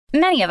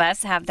Many of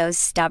us have those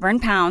stubborn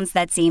pounds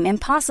that seem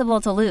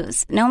impossible to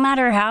lose, no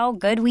matter how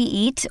good we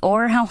eat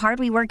or how hard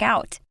we work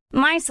out.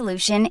 My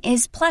solution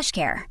is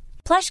PlushCare.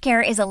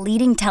 PlushCare is a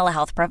leading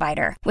telehealth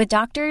provider with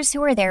doctors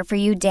who are there for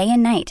you day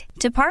and night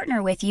to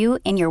partner with you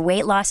in your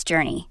weight loss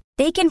journey.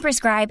 They can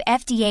prescribe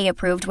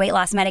FDA-approved weight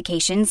loss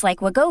medications like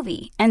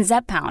Wegovy and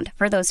Zepbound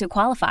for those who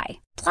qualify.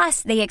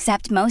 Plus, they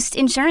accept most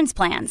insurance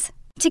plans.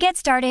 To get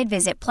started,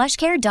 visit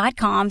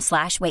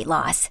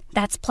plushcare.com/weightloss.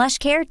 That's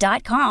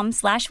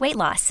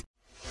plushcare.com/weightloss.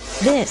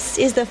 This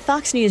is the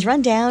Fox News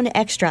Rundown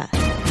Extra.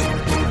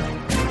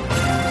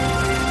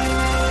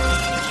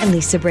 I'm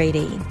Lisa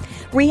Brady.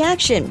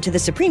 Reaction to the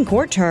Supreme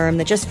Court term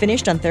that just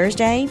finished on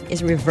Thursday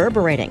is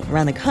reverberating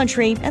around the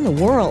country and the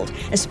world,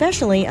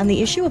 especially on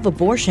the issue of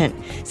abortion.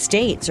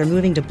 States are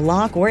moving to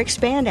block or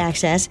expand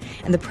access,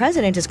 and the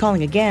president is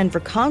calling again for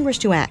Congress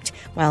to act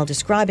while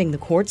describing the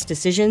court's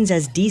decisions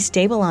as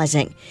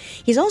destabilizing.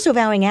 He's also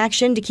vowing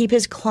action to keep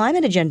his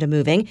climate agenda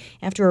moving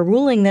after a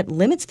ruling that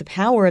limits the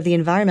power of the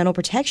Environmental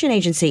Protection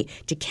Agency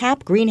to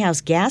cap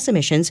greenhouse gas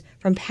emissions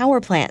from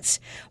power plants.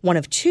 One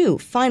of two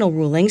final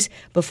rulings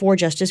before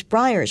Justice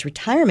Breyer's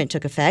retirement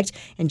took effect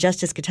and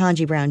Justice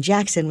Ketanji Brown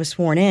Jackson was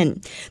sworn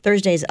in.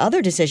 Thursday's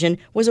other decision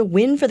was a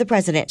win for the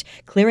president,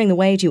 clearing the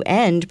way to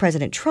end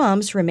President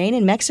Trump's Remain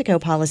in Mexico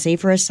policy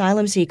for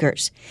asylum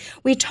seekers.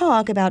 We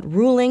talk about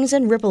rulings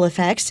and ripple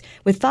effects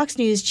with Fox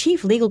News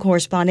chief legal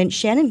correspondent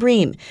Shannon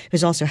Bream,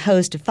 who's also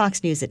host of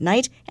Fox News at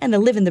Night and the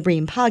Live in the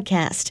Bream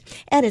podcast.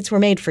 Edits were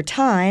made for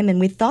time, and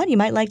we thought you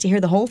might like to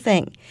hear the whole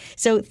thing.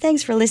 So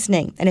thanks for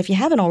listening. And if you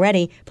haven't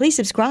already, please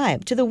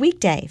subscribe to the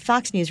weekday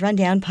Fox News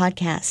Rundown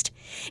podcast.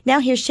 Now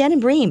here's Shannon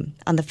Bream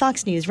on the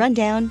Fox News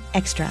Rundown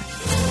Extra.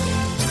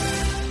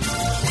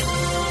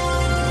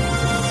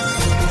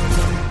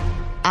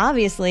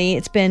 Obviously,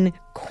 it's been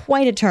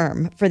quite a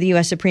term for the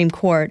U.S. Supreme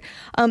Court.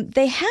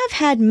 They have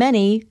had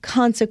many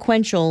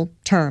consequential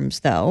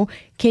terms, though.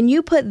 Can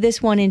you put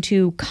this one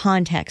into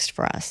context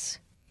for us?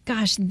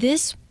 Gosh,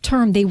 this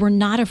term, they were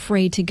not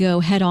afraid to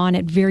go head on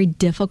at very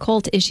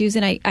difficult issues.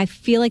 And I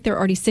feel like they're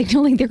already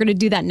signaling they're going to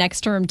do that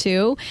next term,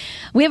 too.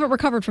 We haven't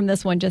recovered from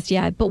this one just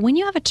yet. But when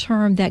you have a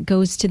term that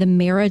goes to the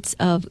merits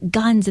of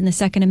guns in the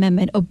Second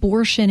Amendment,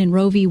 abortion in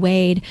Roe v.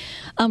 Wade,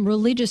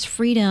 religious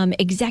freedom,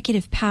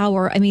 executive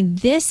power, I mean,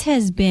 this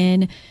has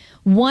been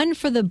one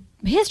for the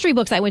history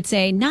books, I would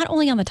say, not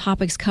only on the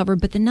topics covered,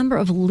 but the number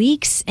of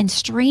leaks and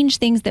strange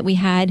things that we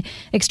had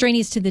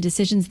extraneous to the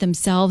decisions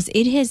themselves.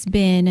 It has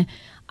been,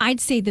 I'd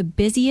say, the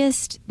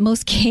busiest,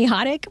 most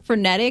chaotic,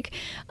 frenetic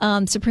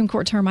Supreme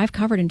Court term I've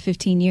covered in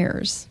 15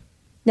 years.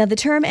 Now, the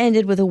term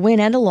ended with a win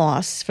and a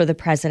loss for the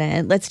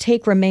president. Let's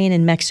take Remain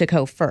in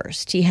Mexico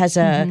first. He has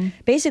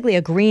basically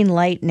a green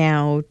light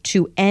now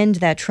to end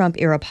that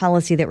Trump-era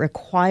policy that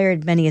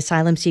required many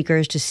asylum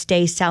seekers to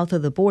stay south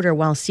of the border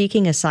while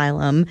seeking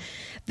asylum.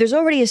 There's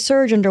already a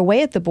surge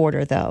underway at the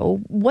border, though.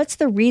 What's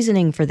the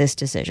reasoning for this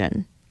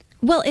decision?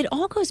 Well, it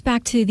all goes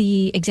back to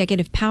the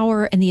executive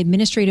power and the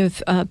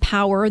administrative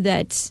power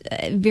that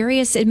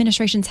various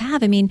administrations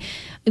have. I mean,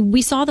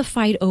 we saw the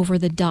fight over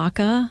the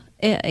DACA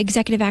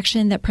executive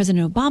action that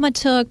President Obama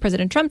took.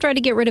 President Trump tried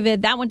to get rid of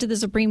it. That went to the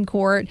Supreme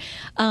Court.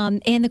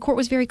 And the court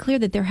was very clear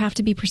that there have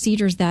to be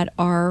procedures that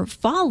are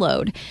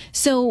followed.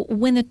 So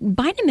when the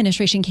Biden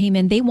administration came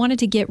in, they wanted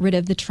to get rid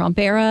of the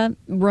Trump-era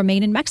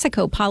Remain in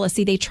Mexico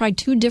policy. They tried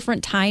 2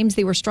 different times.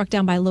 They were struck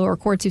down by lower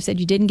courts who said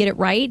you didn't get it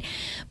right.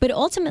 But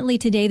ultimately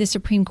today, the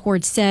Supreme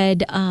Court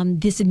said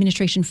this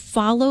administration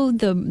followed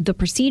the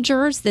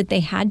procedures that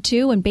they had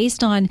to. And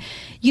based on,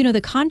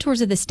 the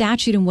contours of the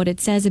statute and what it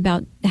says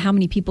about how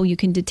many people you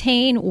can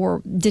detain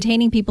or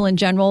detaining people in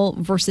general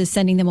versus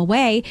sending them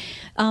away,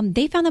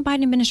 they found the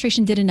Biden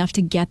administration did enough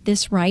to get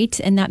this right.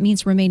 And that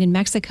means Remain in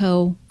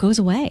Mexico goes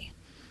away.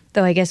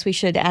 Though I guess we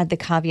should add the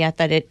caveat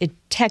that it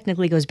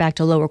technically goes back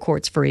to lower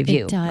courts for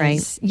review, it does.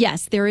 Right?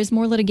 Yes, there is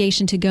more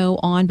litigation to go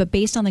on, but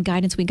based on the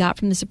guidance we got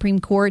from the Supreme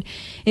Court,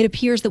 it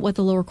appears that what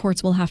the lower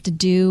courts will have to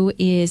do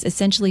is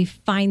essentially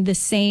find the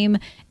same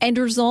end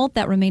result,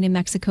 that Remain in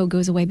Mexico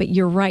goes away. But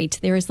you're right,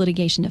 there is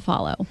litigation to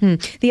follow.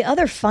 The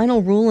other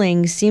final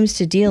ruling seems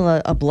to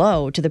deal a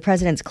blow to the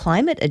president's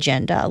climate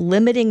agenda,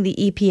 limiting the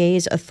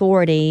EPA's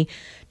authority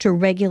to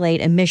regulate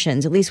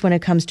emissions, at least when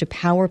it comes to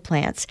power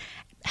plants.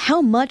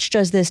 How much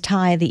does this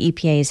tie the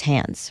EPA's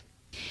hands?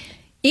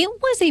 It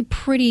was a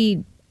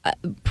pretty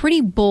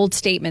bold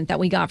statement that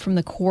we got from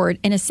the court.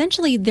 And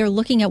essentially, they're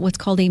looking at what's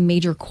called a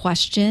major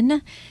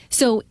question.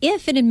 So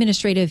if an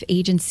administrative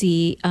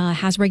agency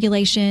has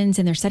regulations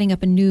and they're setting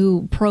up a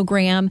new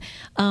program,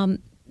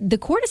 the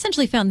court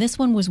essentially found this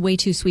one was way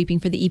too sweeping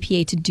for the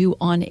EPA to do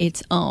on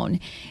its own.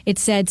 It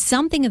said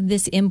something of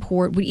this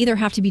import would either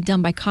have to be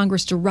done by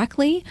Congress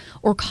directly,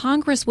 or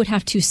Congress would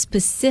have to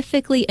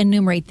specifically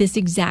enumerate this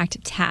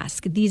exact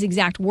task, these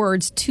exact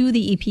words to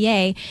the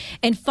EPA.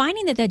 And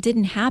finding that that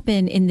didn't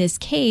happen in this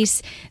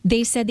case,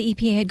 they said the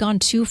EPA had gone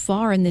too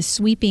far in this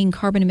sweeping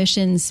carbon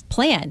emissions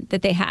plan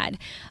that they had.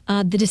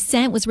 The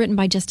dissent was written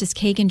by Justice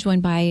Kagan,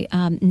 joined by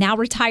now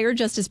retired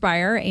Justice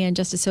Breyer and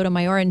Justice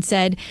Sotomayor, and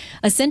said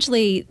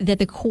essentially way that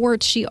the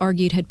court, she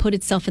argued, had put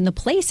itself in the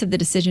place of the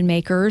decision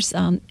makers,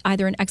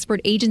 either an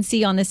expert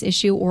agency on this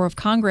issue or of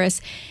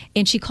Congress,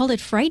 and she called it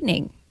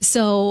frightening.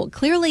 So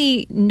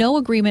clearly no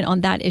agreement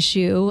on that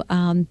issue.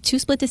 Two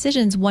split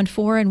decisions, one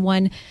for and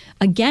one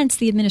against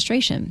the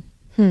administration.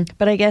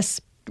 But I guess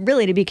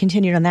really to be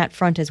continued on that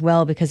front as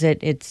well, because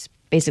it's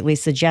basically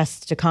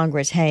suggests to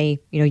Congress, hey,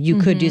 you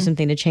could do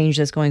something to change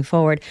this going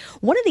forward.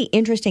 One of the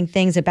interesting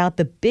things about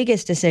the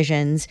biggest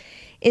decisions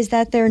is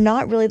that they're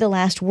not really the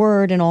last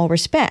word in all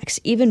respects.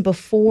 Even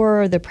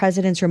before the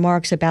president's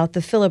remarks about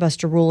the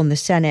filibuster rule in the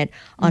Senate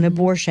on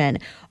abortion,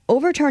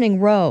 overturning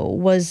Roe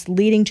was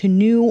leading to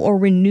new or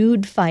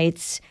renewed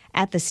fights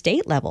at the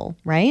state level,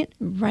 right?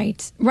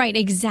 Right,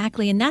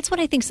 exactly. And that's what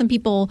I think some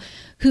people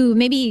who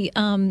maybe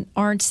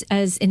aren't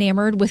as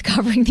enamored with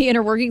covering the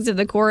inner workings of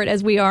the court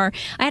as we are.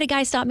 I had a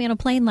guy stop me on a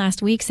plane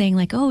last week saying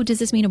like, oh, does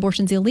this mean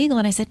abortion's illegal?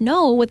 And I said,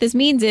 no, what this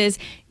means is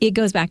it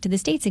goes back to the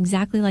states,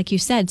 exactly like you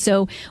said.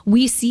 So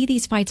we see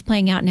these fights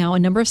playing out now. A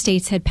number of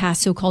states had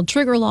passed so-called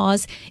trigger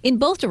laws in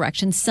both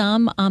directions,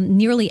 some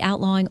nearly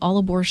outlawing all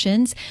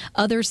abortions,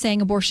 others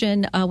saying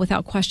abortion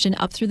without question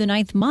up through the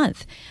 9th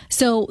month.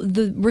 So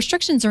the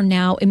restrictions are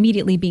now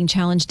immediately being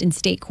challenged in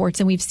state courts.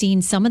 And we've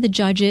seen some of the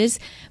judges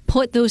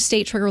put those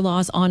state trigger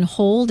laws on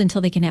hold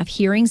until they can have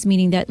hearings,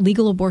 meaning that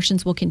legal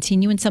abortions will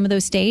continue in some of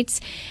those states.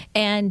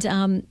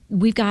 And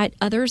we've got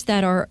others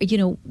that are,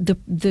 it'll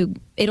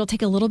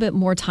take a little bit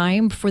more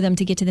time for them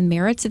to get to the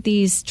merits of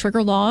these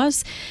trigger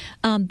laws.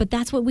 But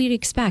that's what we'd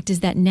expect, is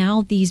that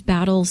now these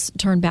battles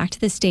turn back to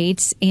the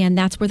states. And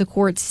that's where the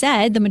court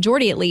said, the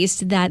majority at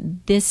least,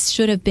 that this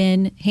should have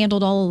been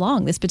handled all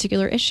along, this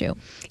particular issue.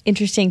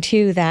 Interesting,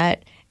 too,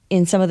 that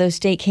in some of those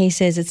state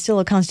cases, it's still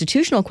a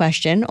constitutional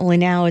question, only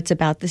now it's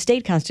about the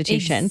state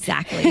constitution.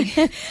 Exactly.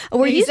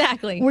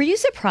 Were you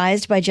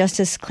surprised by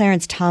Justice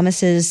Clarence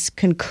Thomas's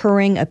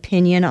concurring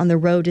opinion on the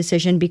Roe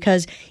decision?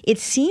 Because it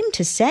seemed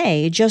to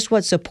say just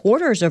what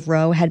supporters of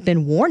Roe had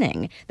been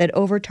warning, that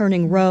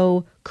overturning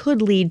Roe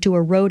could lead to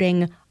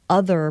eroding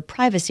other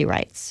privacy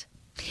rights.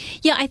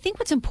 Yeah, I think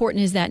what's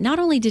important is that not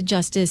only did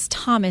Justice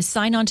Thomas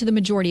sign on to the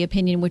majority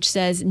opinion, which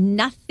says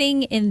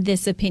nothing in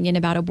this opinion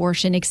about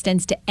abortion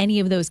extends to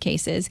any of those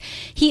cases,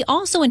 he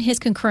also in his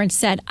concurrence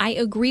said, I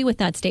agree with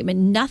that statement.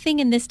 Nothing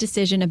in this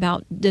decision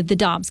about the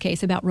Dobbs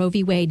case, about Roe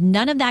v. Wade,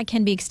 none of that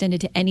can be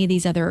extended to any of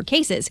these other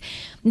cases.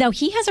 Now,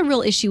 he has a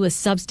real issue with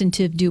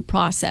substantive due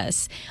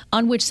process,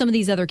 on which some of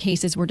these other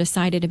cases were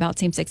decided about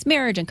same-sex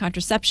marriage and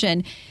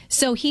contraception.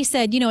 So he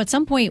said, at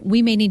some point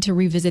we may need to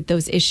revisit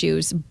those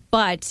issues.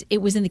 But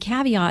it was in the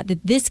caveat that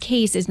this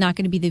case is not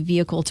going to be the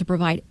vehicle to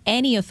provide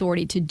any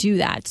authority to do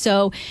that.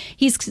 So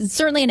he's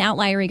certainly an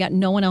outlier. He got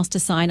no one else to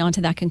sign on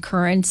to that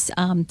concurrence.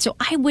 So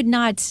I would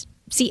not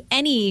see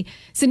any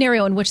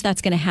scenario in which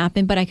that's going to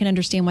happen. But I can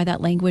understand why that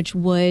language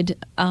would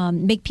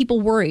make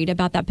people worried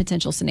about that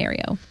potential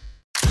scenario.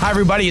 Hi,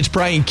 everybody. It's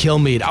Brian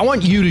Kilmeade. I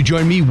want you to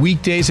join me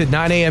weekdays at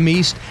 9 a.m.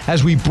 East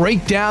as we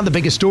break down the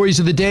biggest stories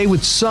of the day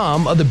with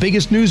some of the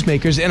biggest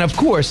newsmakers and, of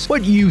course,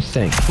 what you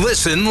think.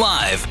 Listen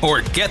live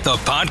or get the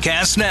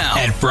podcast now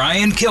at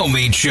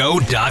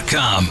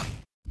BrianKilmeadShow.com.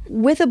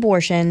 With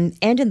abortion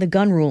and in the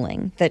gun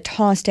ruling that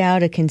tossed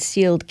out a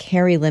concealed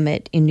carry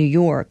limit in New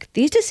York,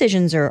 these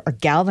decisions are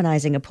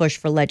galvanizing a push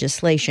for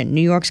legislation.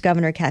 New York's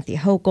Governor Kathy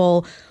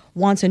Hochul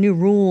wants a new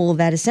rule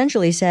that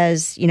essentially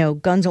says,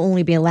 guns will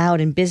only be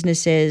allowed in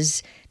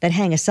businesses that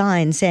hang a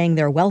sign saying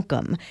they're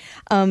welcome.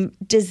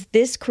 Does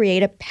this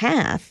create a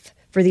path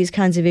for these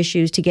kinds of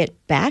issues to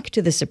get back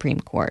to the Supreme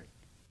Court?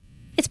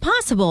 It's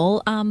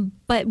possible,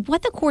 but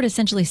what the court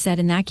essentially said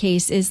in that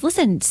case is,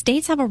 listen,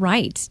 states have a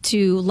right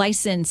to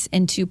license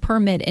and to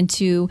permit and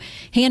to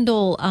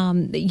handle,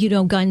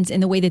 guns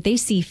in the way that they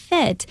see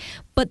fit,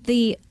 but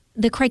the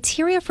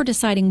criteria for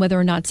deciding whether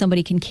or not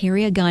somebody can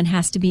carry a gun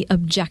has to be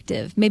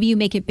objective. Maybe you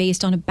make it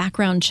based on a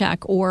background check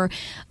or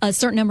a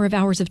certain number of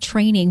hours of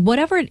training.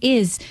 Whatever it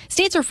is,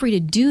 states are free to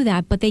do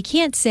that, but they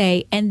can't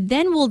say, and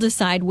then we'll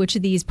decide which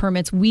of these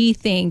permits we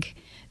think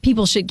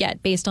people should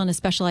get based on a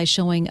specialized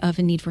showing of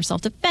a need for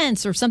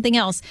self-defense or something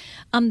else.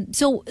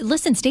 So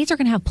listen, states are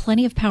going to have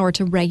plenty of power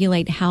to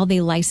regulate how they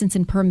license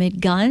and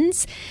permit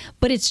guns,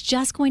 but it's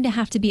just going to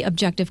have to be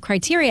objective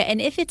criteria. And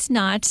if it's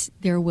not,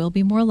 there will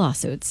be more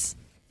lawsuits.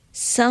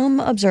 Some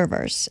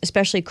observers,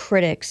 especially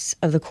critics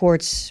of the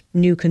court's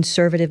new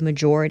conservative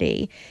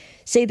majority,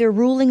 say they're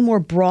ruling more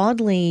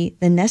broadly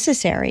than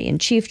necessary. And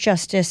Chief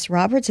Justice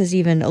Roberts has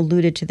even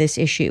alluded to this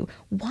issue.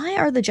 Why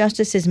are the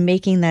justices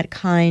making that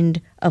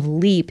kind of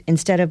leap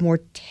instead of more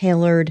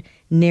tailored,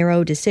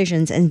 narrow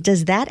decisions? And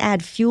does that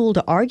add fuel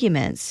to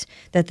arguments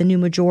that the new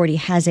majority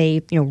has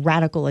a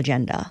radical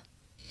agenda?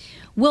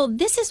 Well,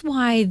 this is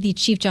why the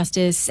Chief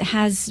Justice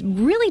has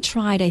really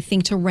tried, I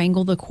think, to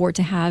wrangle the court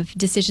to have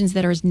decisions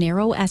that are as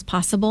narrow as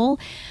possible.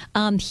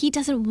 He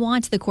doesn't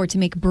want the court to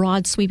make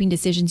broad, sweeping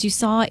decisions. You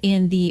saw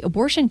in the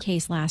abortion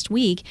case last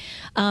week,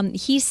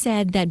 he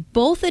said that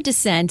both the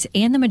dissent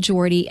and the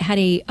majority had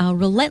a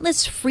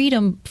relentless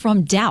freedom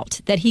from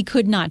doubt that he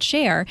could not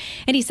share.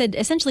 And he said,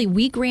 essentially,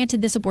 we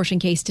granted this abortion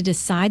case to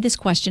decide this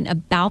question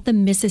about the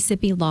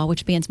Mississippi law,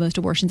 which bans most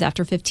abortions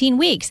after 15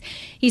 weeks.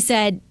 He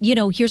said,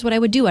 here's what I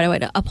would do. I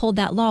would uphold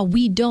that law.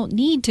 We don't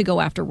need to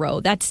go after Roe.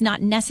 That's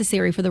not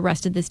necessary for the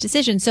rest of this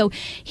decision. So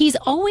he's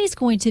always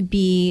going to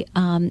be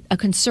a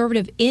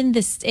conservative in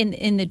this,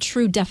 in the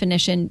true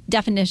definition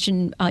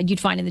you'd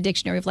find in the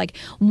dictionary of like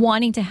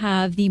wanting to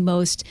have the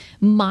most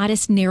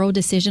modest, narrow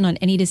decision on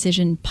any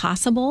decision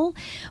possible.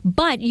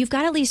 But you've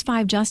got at least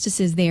 5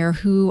 justices there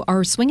who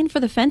are swinging for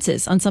the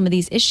fences on some of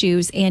these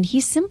issues, and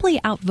he's simply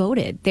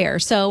outvoted there.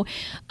 So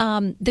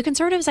the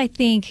conservatives, I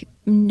think,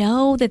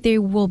 know that there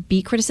will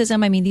be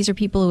criticism. I mean, these are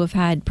people who have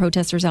had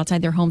protesters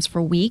outside their homes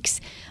for weeks.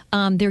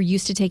 They're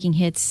used to taking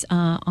hits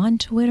on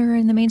Twitter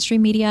and the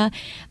mainstream media,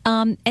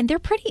 and they're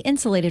pretty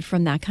insulated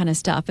from that kind of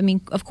stuff. I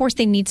mean, of course,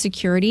 they need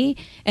security,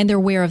 and they're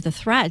aware of the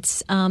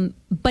threats.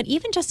 But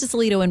even Justice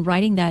Alito, in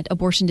writing that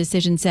abortion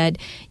decision, said,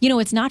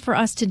 it's not for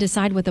us to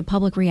decide what the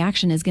public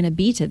reaction is going to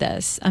be to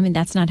this. I mean,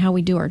 that's not how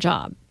we do our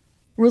job.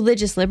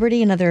 Religious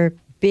liberty, another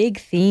big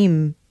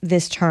theme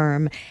this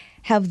term.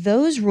 Have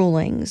those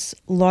rulings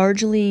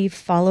largely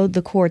followed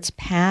the court's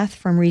path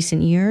from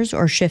recent years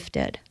or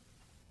shifted?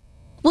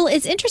 Well,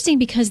 it's interesting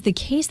because the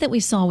case that we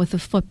saw with the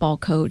football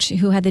coach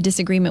who had the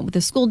disagreement with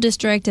the school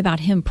district about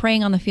him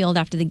praying on the field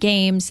after the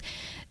games,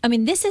 I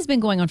mean, this has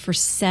been going on for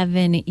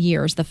 7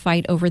 years, the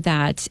fight over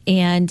that.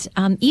 And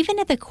even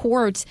at the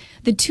court,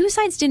 the two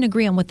sides didn't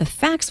agree on what the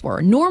facts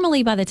were.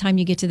 Normally, by the time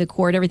you get to the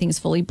court, everything's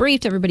fully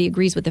briefed. Everybody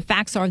agrees what the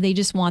facts are. They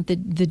just want the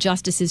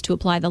justices to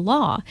apply the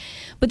law.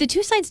 But the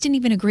two sides didn't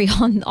even agree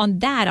on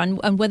that,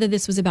 on whether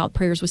this was about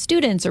prayers with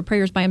students or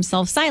prayers by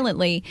himself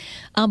silently.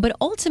 But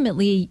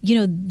ultimately,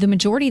 the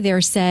majority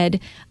there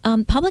said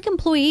public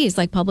employees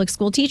like public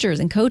school teachers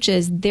and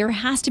coaches, there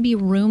has to be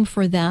room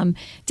for them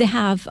to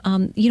have,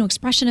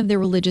 expression of their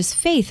religious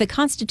faith. The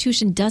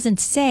Constitution doesn't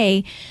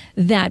say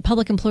that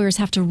public employers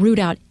have to root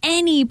out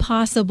any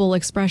possible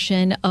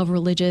expression of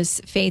religious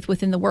faith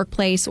within the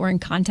workplace or in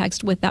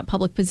context with that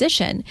public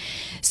position.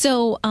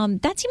 So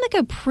that seemed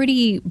like a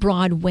pretty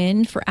broad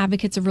win for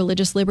advocates of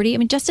religious liberty. I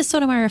mean, Justice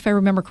Sotomayor, if I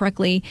remember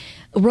correctly,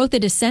 wrote the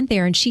dissent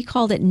there, and she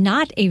called it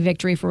not a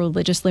victory for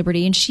religious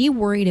liberty. And she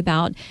worried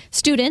about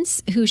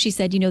students who, she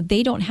said,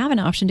 they don't have an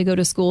option to go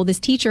to school. This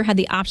teacher had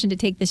the option to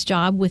take this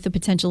job with the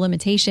potential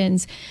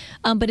limitations,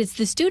 but it's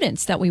the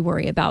students that we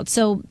worry about.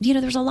 So,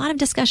 there's a lot of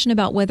discussion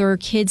about whether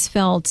kids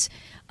felt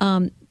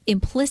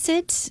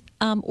implicit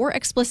or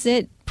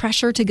explicit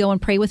pressure to go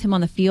and pray with him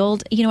on the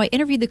field. I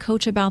interviewed the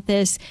coach about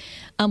this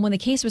when the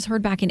case was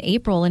heard back in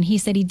April, and he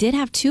said he did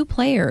have 2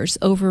 players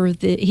over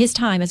his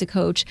time as a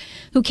coach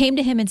who came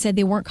to him and said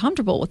they weren't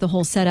comfortable with the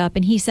whole setup.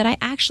 And he said, I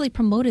actually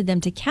promoted them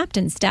to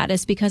captain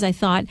status because I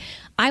thought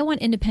I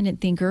want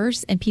independent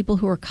thinkers and people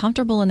who are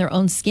comfortable in their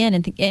own skin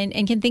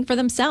and can think for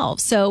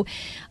themselves. So,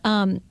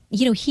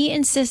 he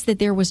insists that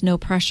there was no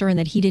pressure and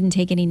that he didn't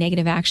take any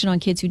negative action on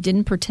kids who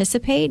didn't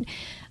participate.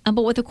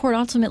 But what the court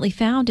ultimately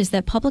found is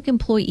that public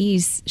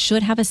employees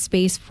should have a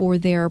space for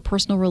their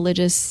personal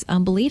religious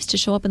beliefs to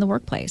show up in the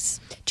workplace.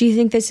 Do you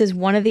think this is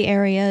one of the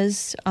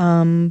areas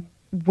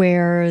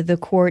where the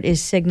court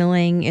is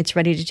signaling it's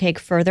ready to take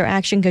further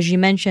action? Because you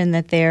mentioned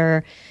that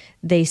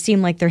they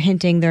seem like they're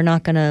hinting they're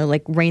not going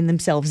to rein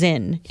themselves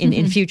in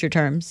future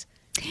terms.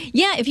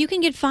 Yeah, if you can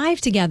get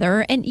 5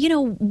 together. And,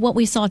 what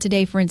we saw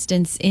today, for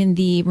instance, in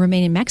the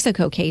Remain in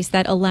Mexico case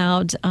that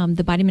allowed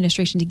the Biden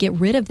administration to get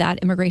rid of that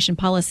immigration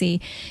policy.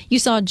 You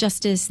saw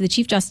the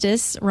Chief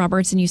Justice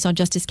Roberts and you saw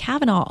Justice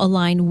Kavanaugh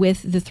align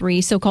with the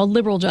 3 so-called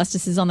liberal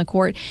justices on the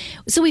court.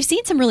 So we've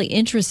seen some really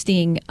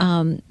interesting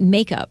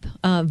makeup,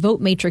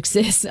 vote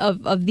matrices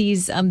of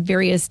these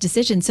various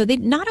decisions. So they're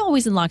not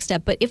always in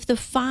lockstep. But if the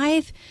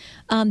 5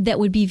 that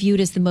would be viewed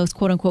as the most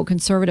quote unquote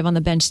conservative on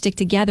the bench stick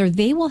together,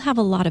 they will have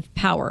a lot of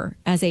power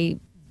as a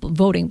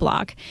voting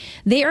bloc.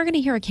 They are going to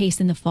hear a case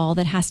in the fall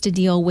that has to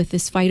deal with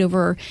this fight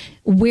over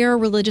where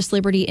religious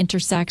liberty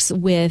intersects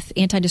with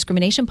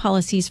anti-discrimination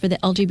policies for the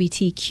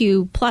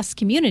LGBTQ plus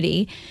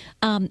community.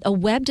 A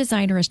web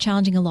designer is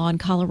challenging a law in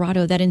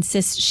Colorado that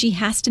insists she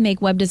has to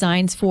make web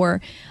designs for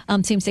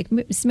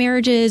same-sex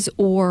marriages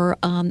or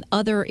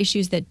other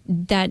issues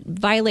that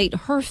violate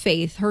her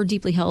faith, her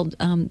deeply held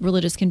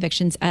religious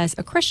convictions as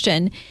a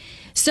Christian.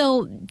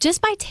 So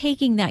just by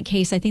taking that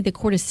case, I think the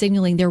court is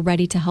signaling they're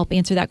ready to help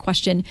answer that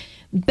question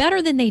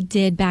better than they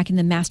did back in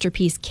the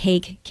Masterpiece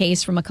Cake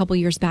case from a couple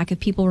years back. If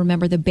people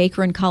remember the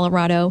baker in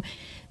Colorado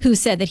who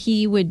said that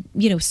he would,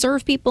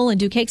 serve people and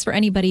do cakes for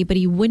anybody, but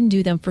he wouldn't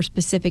do them for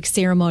specific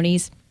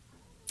ceremonies.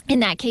 In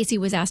that case, he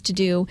was asked to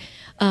do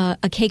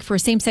a cake for a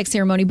same-sex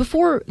ceremony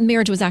before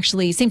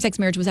same-sex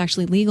marriage was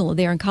actually legal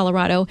there in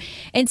Colorado.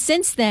 And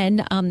since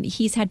then,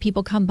 he's had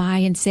people come by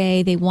and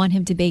say they want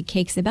him to bake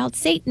cakes about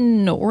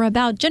Satan or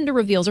about gender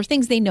reveals or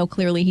things they know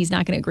clearly he's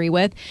not going to agree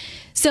with.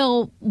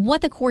 So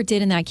what the court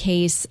did in that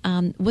case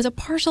was a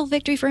partial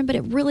victory for him, but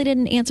it really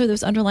didn't answer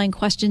those underlying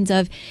questions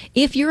of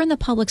if you're in the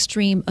public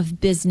stream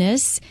of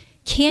business,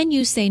 can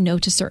you say no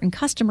to certain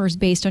customers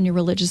based on your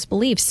religious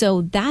beliefs?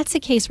 So that's a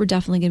case we're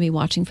definitely going to be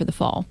watching for the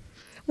fall.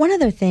 One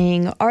other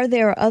thing, are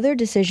there other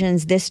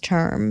decisions this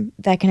term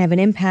that can have an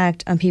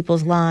impact on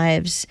people's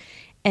lives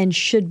and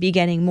should be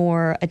getting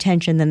more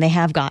attention than they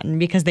have gotten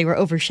because they were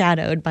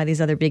overshadowed by these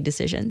other big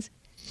decisions?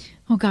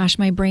 Oh, gosh,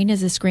 my brain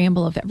is a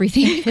scramble of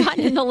everything we've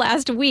gotten in the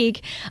last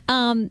week.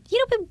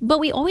 But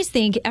we always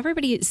think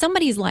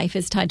somebody's life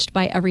is touched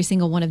by every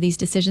single one of these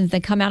decisions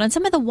that come out. And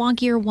some of the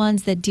wonkier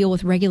ones that deal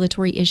with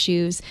regulatory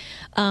issues,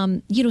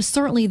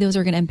 certainly those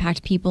are going to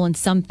impact people in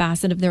some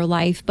facet of their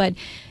life. But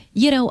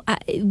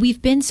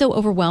we've been so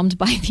overwhelmed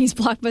by these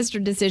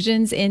blockbuster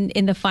decisions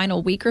in the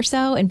final week or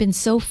so and been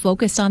so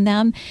focused on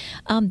them.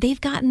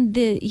 They've gotten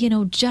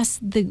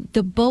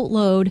the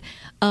boatload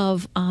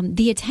of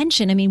the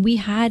attention. I mean, we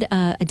had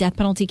a death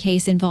penalty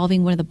case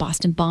involving one of the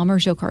Boston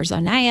bombers, Dzhokhar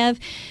Tsarnaev.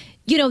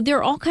 There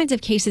are all kinds of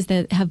cases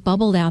that have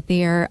bubbled out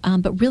there.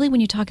 But really,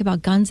 when you talk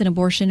about guns and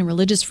abortion and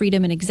religious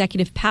freedom and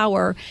executive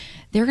power,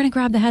 they're going to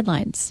grab the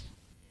headlines.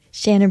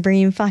 Shannon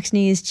Bream, Fox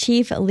News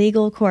chief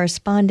legal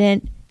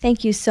correspondent.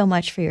 Thank you so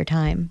much for your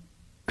time.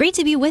 Great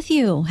to be with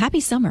you. Happy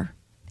summer.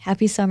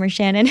 Happy summer,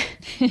 Shannon.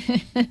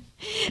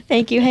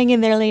 Thank you. Hang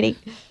in there, lady.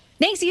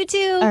 Thanks, you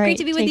too. All right, great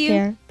to be with you. Take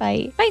care.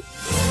 Bye. Bye.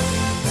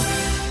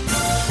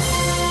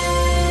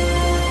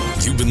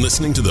 You've been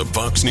listening to the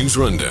Fox News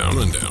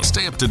Rundown.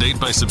 Stay up to date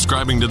by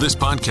subscribing to this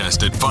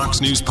podcast at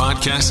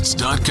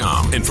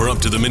foxnewspodcasts.com. And for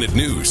up-to-the-minute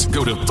news,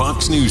 go to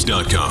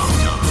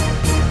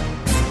foxnews.com.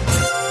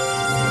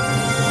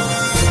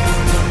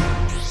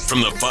 From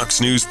the Fox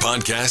News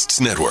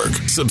Podcasts Network,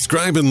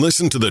 subscribe and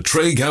listen to the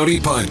Trey Gowdy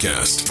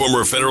Podcast.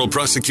 Former federal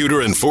prosecutor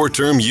and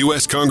 4-term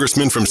U.S.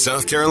 Congressman from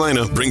South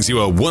Carolina brings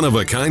you a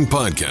one-of-a-kind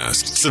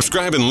podcast.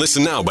 Subscribe and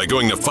listen now by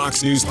going to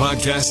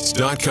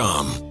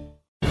foxnewspodcasts.com.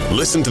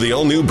 Listen to the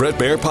all-new Bret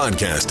Baier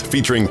Podcast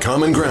featuring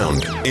Common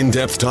Ground,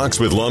 in-depth talks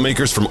with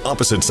lawmakers from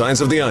opposite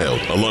sides of the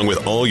aisle, along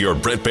with all your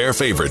Bret Baier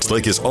favorites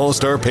like his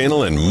all-star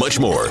panel and much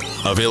more.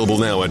 Available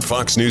now at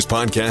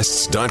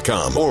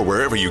foxnewspodcasts.com or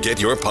wherever you get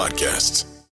your podcasts.